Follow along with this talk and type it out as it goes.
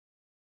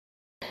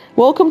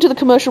Welcome to the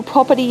Commercial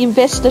Property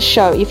Investor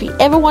Show. If you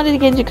ever wanted to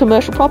get into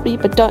commercial property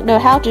but don't know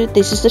how to,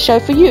 this is the show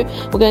for you.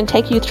 We're going to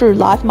take you through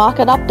live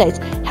market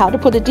updates, how to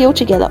put a deal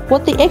together,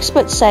 what the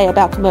experts say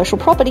about commercial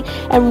property,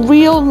 and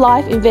real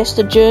life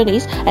investor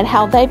journeys and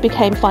how they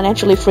became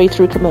financially free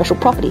through commercial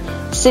property.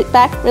 Sit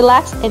back,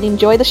 relax, and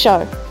enjoy the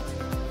show.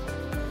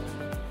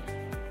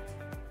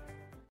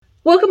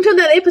 Welcome to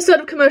another episode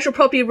of Commercial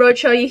Property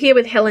Roadshow. You're here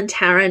with Helen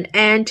Tarrant,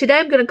 and today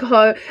I'm going to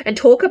go and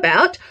talk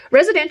about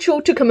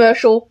residential to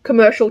commercial,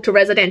 commercial to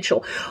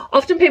residential.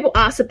 Often people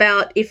ask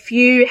about if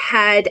you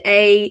had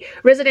a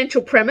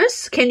residential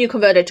premise, can you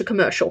convert it to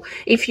commercial?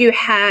 If you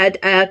had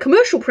a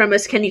commercial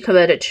premise, can you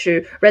convert it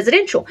to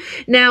residential?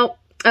 Now,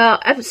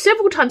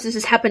 several times this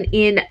has happened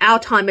in our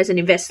time as an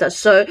investor.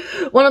 So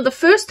one of the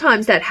first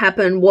times that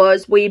happened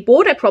was we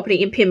bought a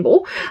property in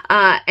Pymble,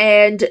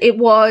 and it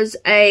was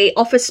a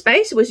office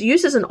space. It was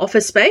used as an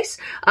office space,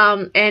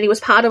 and it was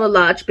part of a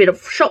large bit of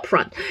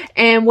shopfront.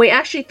 And we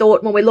actually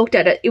thought when we looked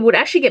at it, it would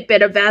actually get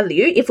better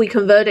value if we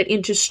convert it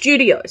into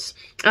studios.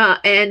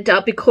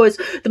 Because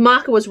the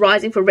market was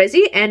rising for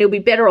resi, and it would be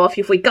better off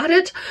if we gut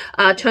it,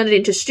 turn it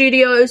into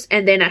studios,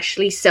 and then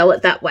actually sell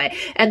it that way.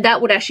 And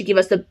that would actually give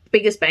us the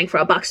biggest bang for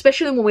our buck,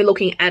 especially when we're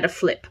looking at a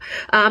flip.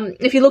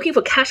 If you're looking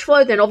for cash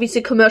flow, then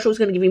obviously commercial is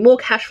going to give you more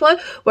cash flow,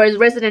 whereas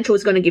residential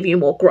is going to give you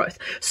more growth.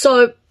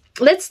 So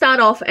let's start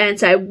off and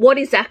say what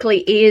exactly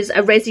is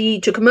a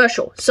resi to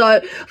commercial. So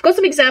I've got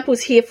some examples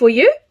here for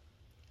you,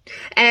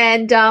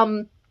 and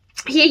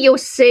here you'll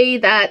see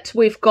that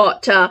we've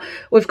got a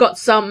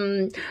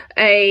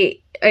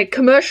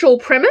commercial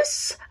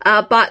premise,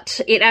 but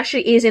it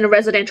actually is in a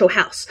residential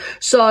house.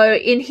 So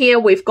in here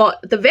we've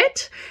got the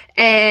vet,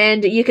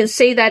 and you can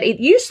see that it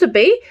used to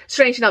be,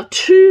 strange enough,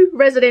 2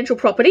 residential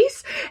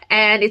properties,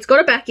 and it's got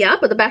a backyard,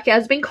 but the backyard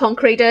has been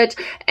concreted,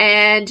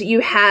 and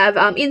you have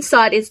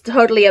inside is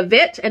totally a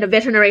vet and a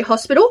veterinary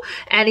hospital,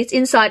 and it's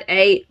inside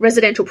a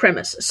residential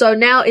premise. So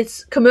now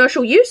it's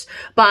commercial use,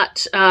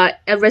 but a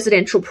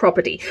residential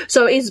property.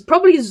 So it's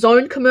probably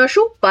zoned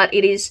commercial, but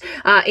it is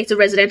it's a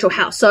residential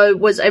house. So it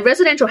was a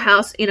residential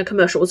house in a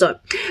commercial zone.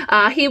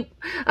 Here,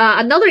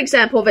 another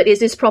example of it is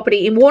this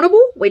property in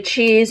Warrnambool, which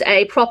is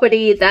a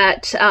property that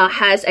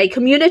has a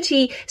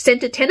community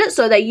centre tenant,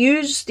 so they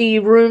use the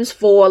rooms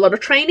for a lot of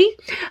training,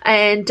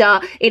 and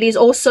it is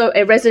also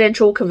a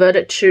residential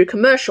converted to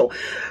commercial.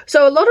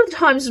 So a lot of the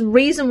times the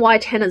reason why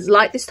tenants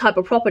like this type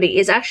of property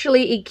is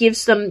actually it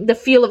gives them the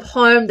feel of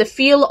home, the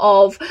feel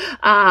of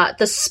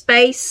the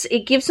space.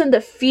 It gives them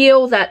the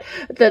feel that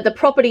the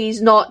property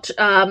is not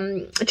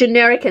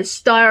generic and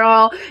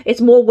sterile.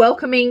 It's more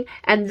welcoming,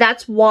 and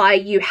that's why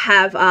you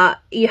have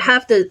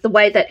the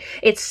way that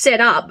it's set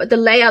up. The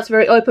layout's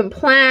very open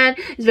plan,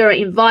 it's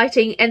very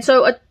inviting, and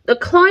so a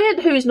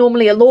client who is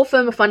normally a law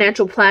firm, a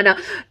financial planner,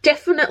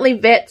 definitely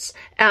vets,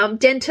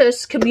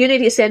 dentists,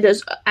 community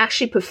centres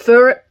actually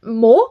prefer it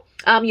more.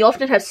 You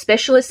often have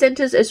specialist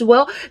centres as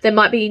well. They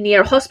might be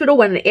near a hospital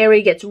when an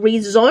area gets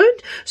rezoned.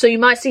 So you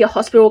might see a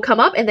hospital come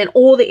up and then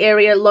all the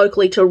area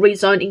locally to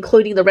rezone,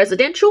 including the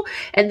residential.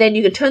 And then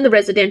you can turn the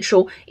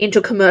residential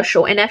into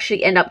commercial and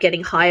actually end up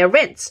getting higher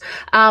rents.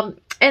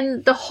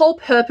 And the whole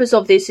purpose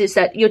of this is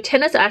that your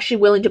tenants are actually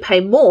willing to pay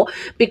more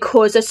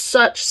because there's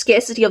such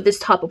scarcity of this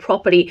type of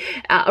property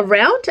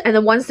around. And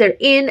then once they're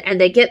in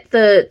and they get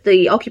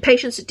the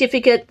occupation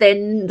certificate,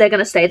 then they're going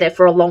to stay there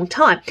for a long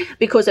time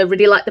because they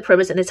really like the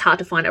premise and it's hard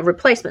to find a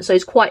replacement. So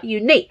it's quite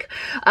unique.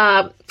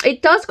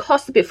 It does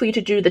cost a bit for you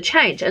to do the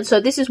change. And so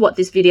this is what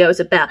this video is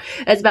about.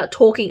 It's about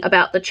talking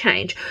about the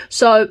change.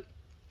 So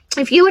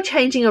if you are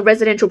changing a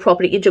residential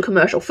property into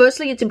commercial,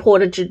 firstly, it's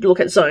important to look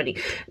at zoning.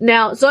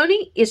 Now,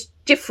 zoning is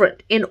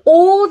different in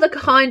all the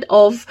kind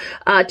of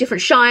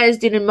different shires,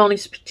 different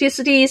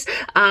municipalities,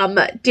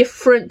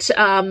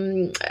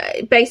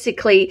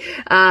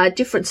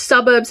 different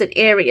suburbs and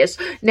areas.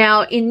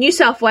 Now, in New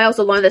South Wales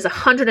alone, there's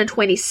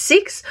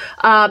 126.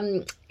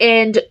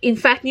 And in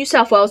fact, New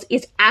South Wales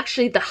is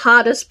actually the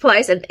hardest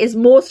place and is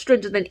more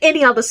stringent than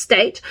any other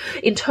state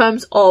in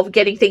terms of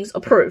getting things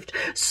approved.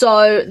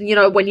 So, you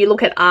know, when you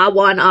look at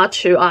R1,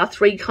 R2,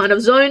 R3 kind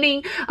of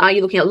zoning,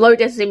 you're looking at low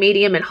density,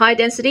 medium and high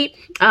density,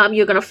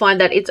 you're going to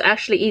find that it's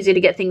actually easier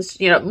to get things,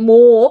 you know,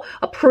 more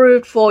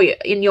approved for you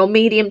in your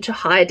medium to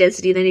higher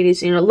density than it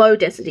is in a low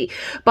density.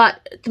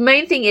 But the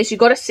main thing is you've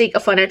got to seek a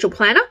financial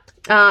planner.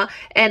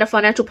 And a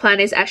financial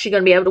planner is actually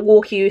going to be able to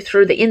walk you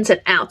through the ins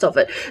and outs of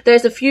it.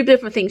 There's a few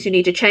different things you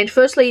need to change.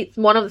 Firstly,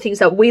 one of the things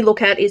that we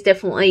look at is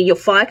definitely your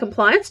fire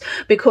compliance,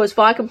 because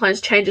fire compliance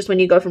changes when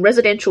you go from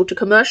residential to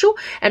commercial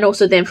and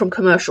also then from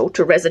commercial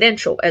to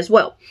residential as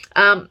well.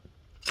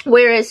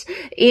 Whereas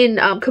in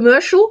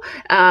commercial,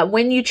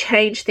 when you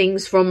change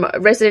things from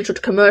residential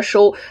to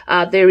commercial,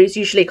 there is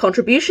usually a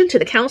contribution to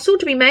the council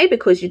to be made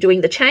because you're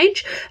doing the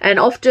change. And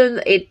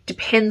often it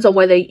depends on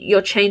whether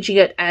you're changing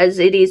it as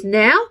it is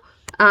now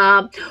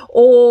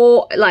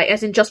or like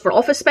as in just for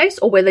office space,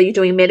 or whether you're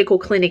doing a medical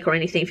clinic or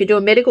anything. If you do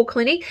a medical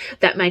clinic,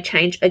 that may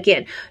change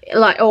again.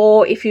 Like,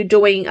 or if you're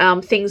doing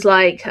things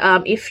like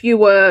if you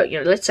were,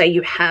 let's say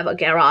you have a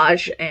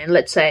garage and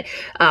let's say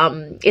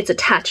it's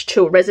attached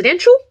to a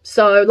residential.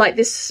 So like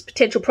this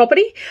potential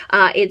property,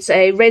 it's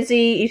a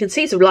resi, you can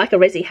see it's like a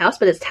resi house,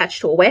 but it's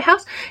attached to a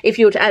warehouse. If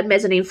you were to add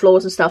mezzanine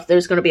floors and stuff,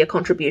 there's going to be a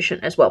contribution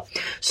as well.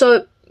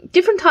 So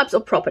different types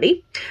of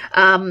property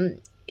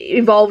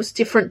involves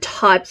different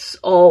types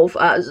of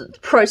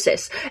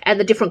process and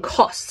the different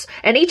costs,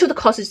 and each of the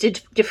costs is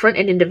different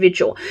and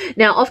individual.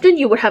 Now often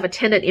you would have a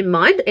tenant in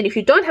mind, and if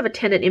you don't have a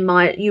tenant in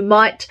mind, you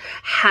might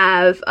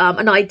have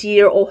an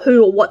idea or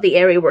who or what the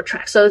area will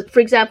attract. So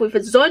for example, if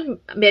it's zone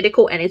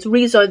medical and it's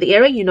rezoned the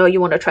area, you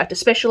want to attract a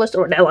specialist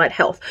or an allied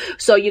health,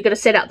 so you're going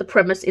to set out the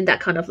premise in that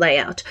kind of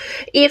layout.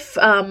 If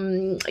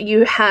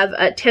you have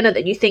a tenant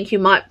that you think you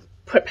might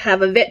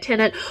have a vet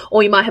tenant,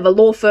 or you might have a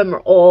law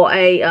firm or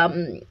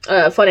a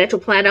financial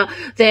planner,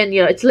 then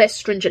it's less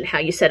stringent how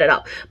you set it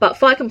up. But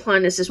fire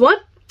compliance is one.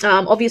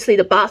 Obviously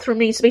the bathroom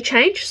needs to be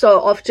changed, so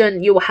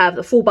often you will have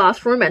the full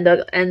bathroom and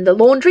the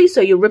laundry,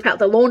 so you rip out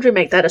the laundry,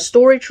 make that a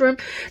storage room.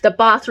 The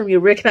bathroom, you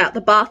rip out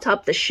the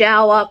bathtub, the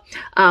shower.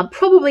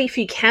 Probably if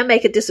you can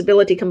make it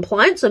disability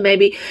compliant, so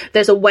maybe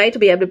there's a way to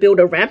be able to build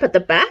a ramp at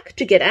the back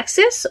to get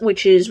access,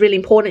 which is really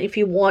important if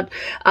you want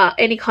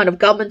any kind of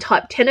government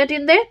type tenant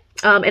in there.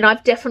 And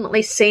I've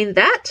definitely seen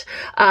that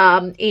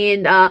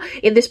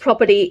in this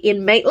property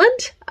in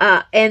Maitland.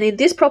 And in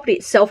this property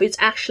itself, it's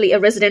actually a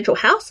residential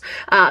house.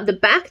 The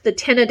back, the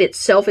tenant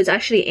itself is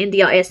actually an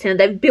NDIS tenant.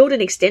 They've built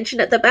an extension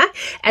at the back,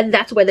 and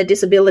that's where the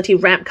disability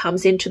ramp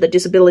comes into the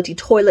disability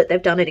toilet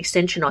they've done an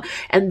extension on.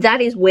 And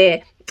that is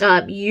where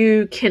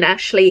you can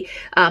actually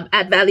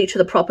add value to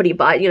the property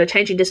by,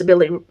 changing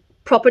disability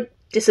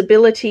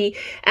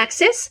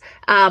access,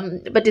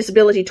 but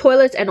disability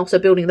toilets, and also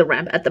building the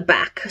ramp at the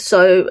back.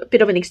 So a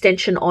bit of an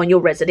extension on your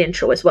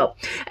residential as well.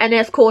 And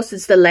of course,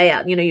 it's the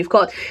layout. You've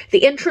got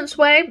the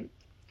entranceway,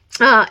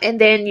 and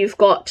then you've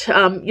got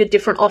your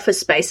different office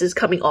spaces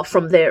coming off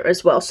from there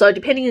as well. So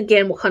depending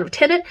again what kind of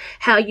tenant,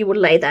 how you would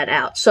lay that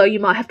out. So you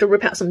might have to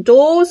rip out some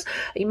doors,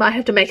 you might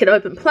have to make it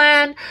open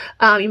plan,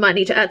 you might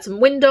need to add some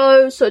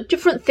windows, so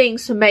different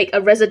things to make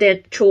a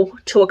residential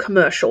to a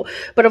commercial.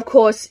 But of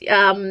course,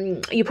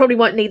 you probably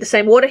won't need the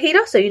same water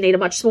heater, so you need a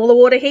much smaller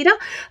water heater.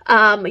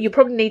 You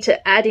probably need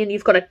to add in,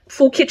 you've got a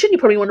full kitchen, you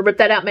probably want to rip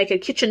that out, make a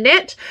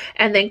kitchenette,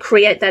 and then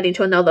create that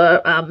into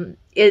another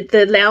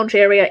the lounge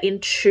area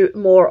into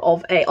more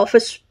of a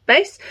office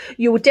space.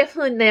 You will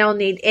definitely now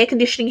need air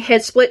conditioning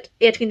heads, split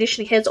air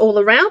conditioning heads all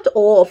around,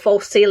 or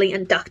false ceiling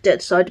and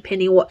ducted. So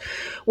depending on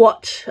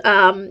what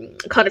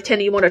kind of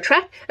tenant you want to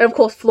attract. And of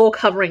course, floor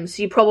coverings.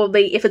 You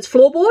probably, if it's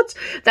floorboards,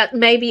 that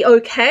may be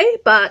okay,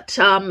 but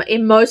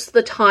in most of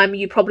the time,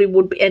 you probably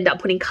would end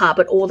up putting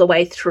carpet all the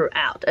way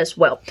throughout as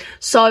well.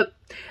 So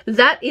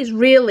that is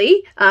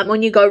really,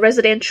 when you go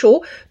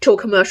residential to a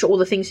commercial, all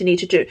the things you need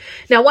to do.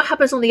 Now, what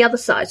happens on the other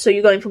side? So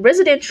you're going from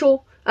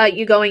residential,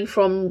 you're going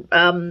from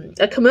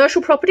a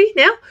commercial property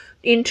now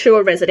into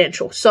a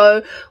residential.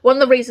 So one of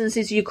the reasons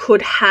is you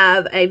could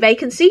have a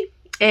vacancy,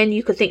 and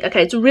you could think,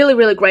 okay, it's really,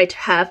 really great to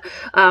have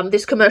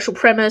this commercial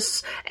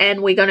premise,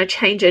 and we're going to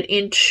change it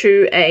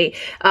into a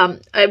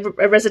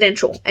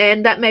residential.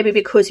 And that may be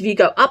because if you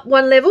go up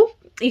one level,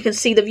 you can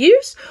see the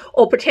views,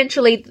 or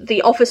potentially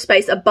the office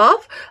space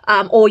above,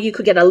 or you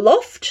could get a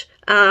loft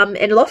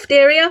and loft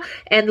area,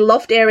 and the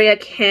loft area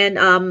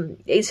can,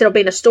 instead of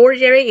being a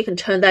storage area, you can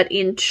turn that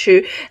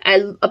into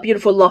a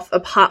beautiful loft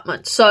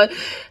apartment. So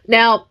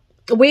now,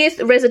 with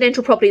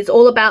residential property, it's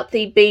all about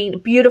the being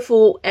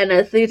beautiful and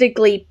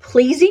aesthetically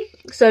pleasing.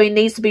 So it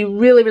needs to be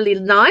really, really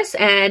nice,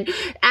 and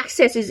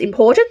access is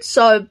important.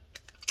 So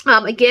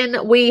again,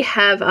 we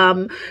have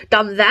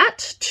done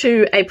that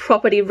to a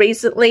property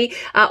recently,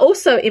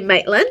 also in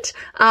Maitland.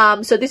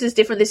 So this is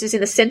different. This is in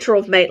the centre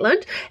of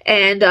Maitland,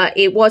 and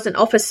it was an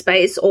office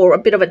space or a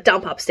bit of a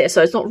dump upstairs,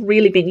 so it's not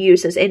really been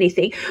used as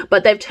anything,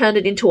 but they've turned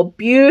it into a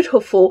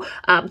beautiful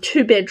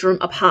 2-bedroom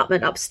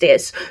apartment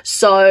upstairs.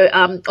 So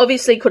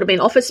obviously it could have been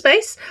office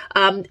space.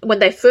 When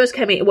they first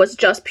came in, it was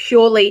just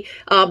purely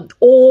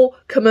all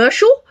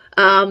commercial,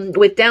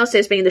 with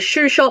downstairs being the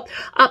shoe shop,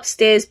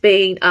 upstairs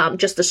being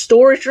just a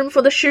storage room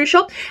for the shoe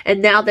shop,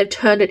 and now they've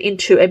turned it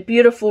into a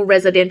beautiful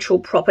residential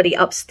property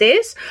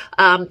upstairs,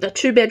 a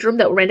 2-bedroom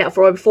that will rent out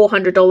for over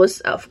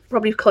 $400,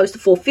 probably close to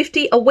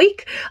 $450 a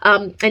week,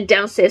 and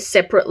downstairs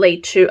separately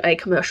to a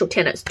commercial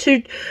tenant.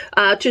 Two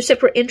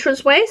separate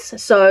entranceways,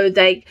 so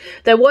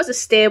there was a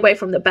stairway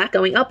from the back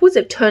going upwards.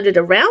 They've turned it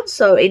around,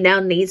 so it now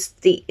needs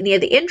near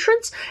the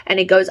entrance, and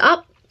it goes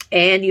up.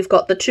 And you've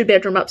got the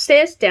 2-bedroom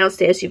upstairs.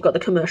 Downstairs, you've got the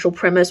commercial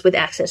premise with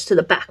access to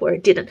the back where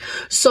it didn't.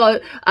 So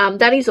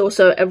that is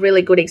also a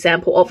really good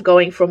example of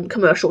going from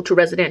commercial to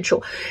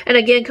residential. And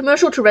again,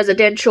 commercial to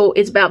residential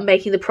is about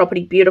making the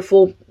property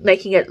beautiful,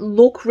 making it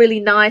look really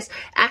nice,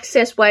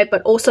 access way,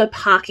 but also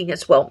parking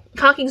as well.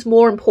 Parking is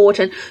more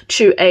important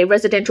to a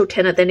residential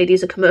tenant than it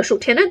is a commercial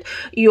tenant.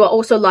 You are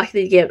also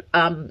likely to get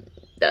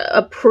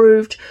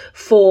approved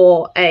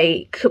for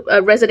a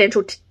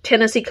residential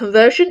tenancy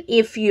conversion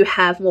if you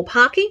have more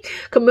parking.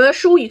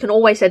 Commercial, you can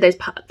always say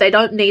they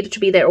don't need to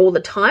be there all the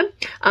time.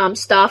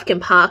 Staff can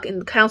park in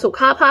the council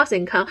car parks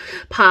and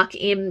park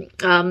in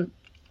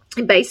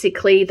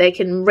basically they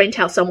can rent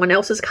out someone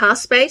else's car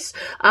space.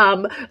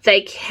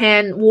 They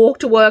can walk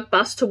to work,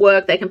 bus to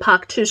work. They can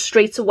park 2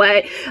 streets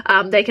away.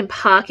 They can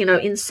park,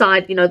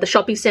 inside, the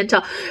shopping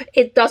center.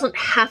 It doesn't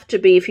have to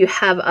be if you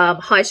have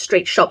high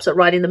street shops that are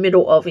right in the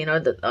middle of,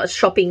 the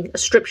shopping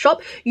strip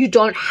shop. You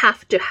don't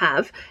have to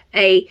have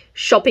a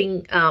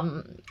shopping,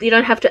 you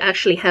don't have to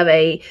actually have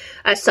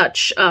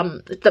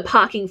the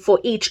parking for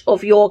each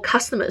of your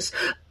customers,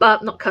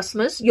 but not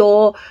customers,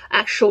 your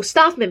actual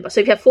staff member.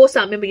 So if you have 4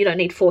 staff members, you don't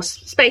need 4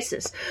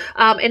 spaces.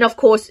 And of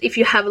course, if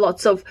you have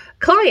lots of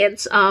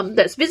clients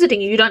that's visiting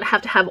you, you don't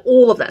have to have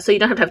all of that. So you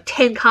don't have to have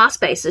 10 car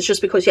spaces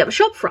just because you have a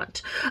shop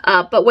front.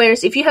 But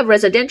whereas if you have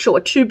residential,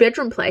 a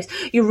 2-bedroom place,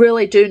 you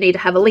really do need to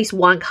have at least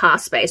 1 car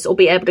space or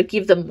be able to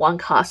give them 1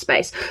 car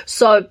space.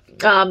 So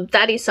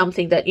that is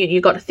something that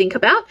you got to think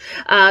about.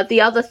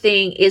 The other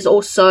thing is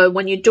also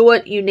when you do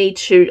it, you need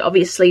to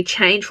obviously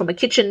change from a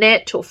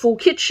kitchenette to a full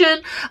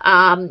kitchen.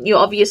 You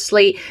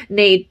obviously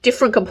need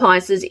different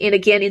compliances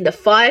in the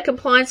fire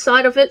compliance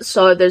side of it.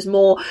 So there's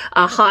more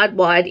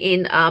hardwired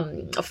in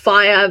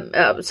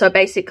fire. So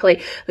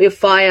basically your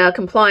fire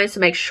compliance to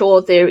make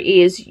sure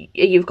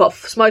you've got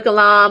smoke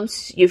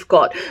alarms, you've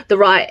got the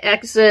right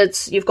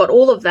exits, you've got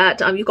all of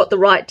that. You've got the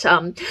right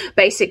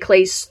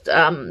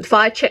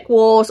fire check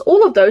walls,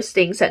 all of those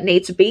things that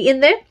need to be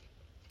in there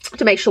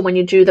to make sure when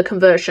you do the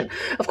conversion.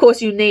 Of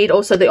course, you need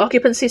also the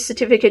occupancy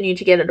certificate. You need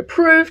to get it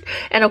approved.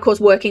 And of course,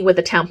 working with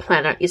the town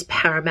planner is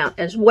paramount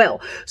as well.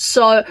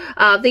 So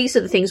these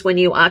are the things when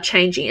you are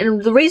changing.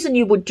 And the reason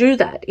you would do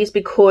that is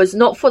because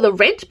not for the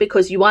rent,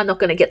 because you are not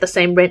going to get the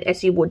same rent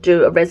as you would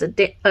do a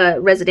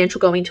residential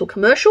going to a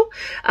commercial,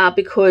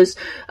 because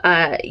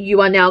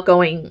you are now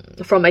going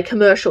from a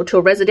commercial to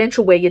a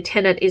residential where your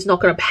tenant is not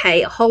going to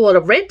pay a whole lot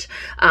of rent.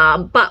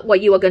 But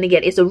what you are going to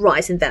get is a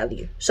rise in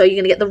value. So you're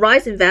going to get the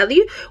rise in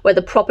value where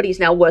the property is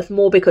now worth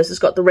more because it's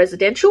got the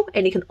residential,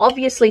 and you can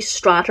obviously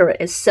strata it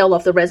and sell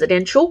off the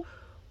residential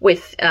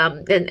with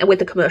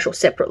the commercial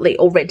separately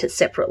or rent it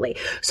separately.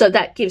 So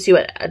that gives you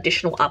an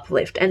additional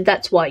uplift, and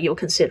that's why you'll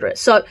consider it.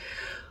 So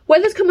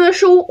whether it's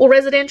commercial or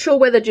residential,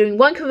 whether doing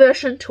one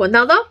conversion to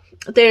another,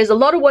 there's a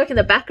lot of work in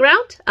the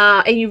background,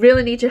 and you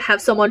really need to have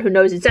someone who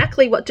knows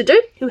exactly what to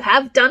do, who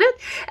have done it,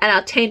 and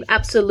our team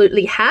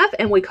absolutely have,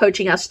 and we're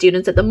coaching our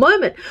students at the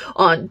moment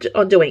on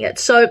doing it.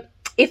 So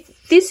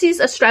if this is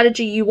a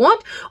strategy you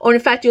want, or in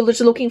fact you're just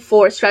looking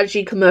for a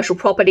strategy commercial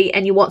property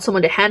and you want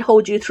someone to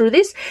handhold you through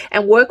this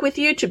and work with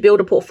you to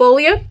build a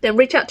portfolio, then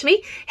reach out to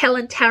me,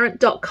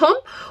 helentarrant.com,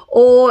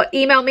 or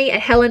email me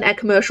at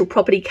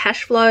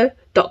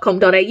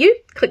helen@commercialpropertycashflow.com.au.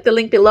 Click the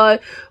link below,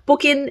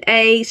 book in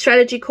a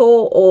strategy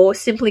call, or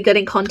simply get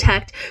in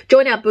contact.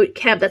 Join our boot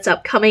camp that's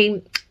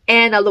upcoming,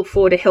 and I look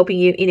forward to helping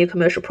you in your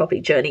commercial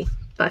property journey.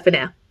 Bye for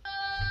now.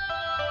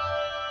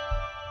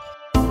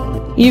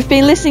 You've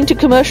been listening to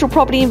Commercial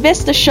Property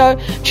Investor Show.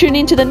 Tune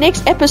in to the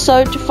next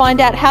episode to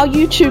find out how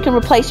you too can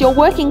replace your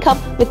work income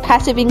with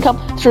passive income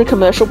through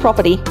commercial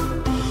property.